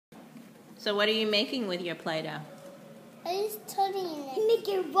So what are you making with your Play-Doh? I'm just turning it. I'm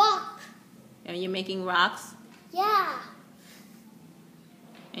making rock. Are you making rocks? Yeah.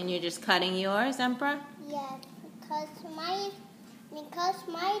 And you're just cutting yours, Emperor? Yeah, because my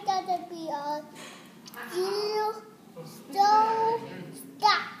doesn't be a zero stove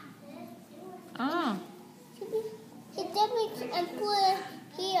stop. Oh. He did me and put it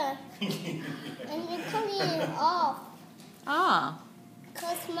here. And he's cutting it off. Oh.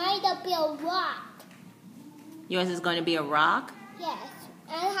 Because mine will be a rock. Yours is going to be a rock? Yes.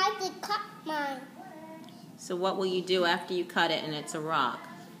 And I have to cut mine. So what will you do after you cut it and it's a rock?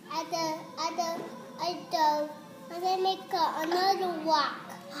 I make another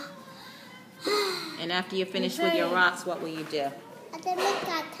rock. And after you're finished with your rocks, what will you do? I make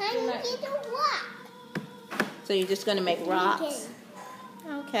a tiny little rock. So you're just going to make rocks?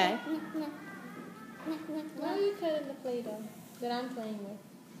 Okay. Why are you cutting the Play-Doh that I'm playing with?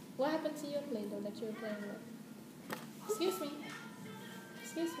 What happened to your Play-Doh that you were playing with? Excuse me.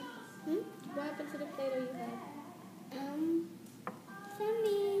 Excuse me. What happened to the Play-Doh you had?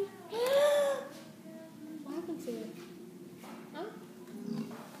 Sammy. What happened to it? Huh?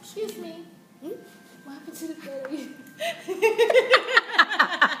 Excuse me. What happened to the Play-Doh you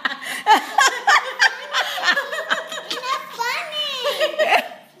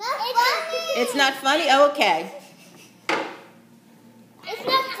It's not funny? Oh, okay. It's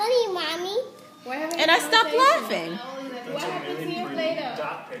not funny, Mommy. And I stopped laughing. What happened to your Play-Doh?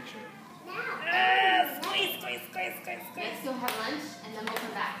 Dot picture. Let's go have lunch and then we'll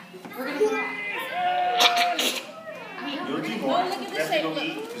come back. We're gonna come back. You'll do more. Look at the shape. Go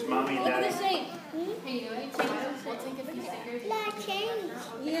eat because mommy and Look at daddy. the shape. Hey, you know what? We'll take a few stickers. Not change.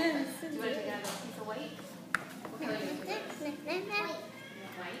 Yes. Do you want to take a piece of white? What color are you making?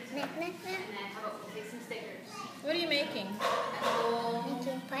 White. And then how about we'll take some stickers. What are you making?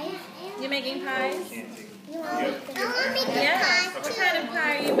 Making pie. You're making pies? I want to make a Yeah. pie What too. kind of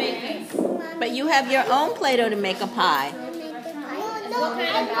pie are you making? But you have your own Play-Doh to make a pie. No, I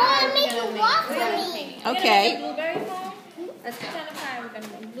want to make a rock for me. Okay. Blueberry pie? That's what kind of pie we're going to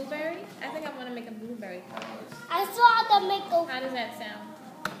make. Blueberry? I think I want to make a blueberry pie. I saw them make a. How does that sound?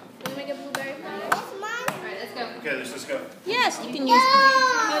 Can you make a blueberry pie? That's mine. Alright, let's go. Okay, let's go. Yes, you can use...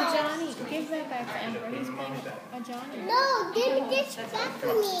 Oh, Johnny. Give that back to Emperor. He's playing with Johnny. No, give this back to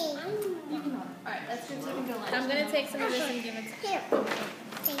me. Alright, let's go take a lunch. I'm going to take some of this and give it to Here.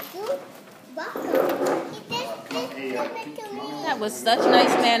 Thank you. Welcome. Give it to me. That was such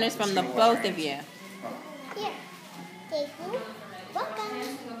nice manners from the both of you. Here. Thank you.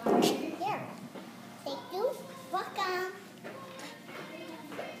 Welcome. Here. Thank you. Welcome.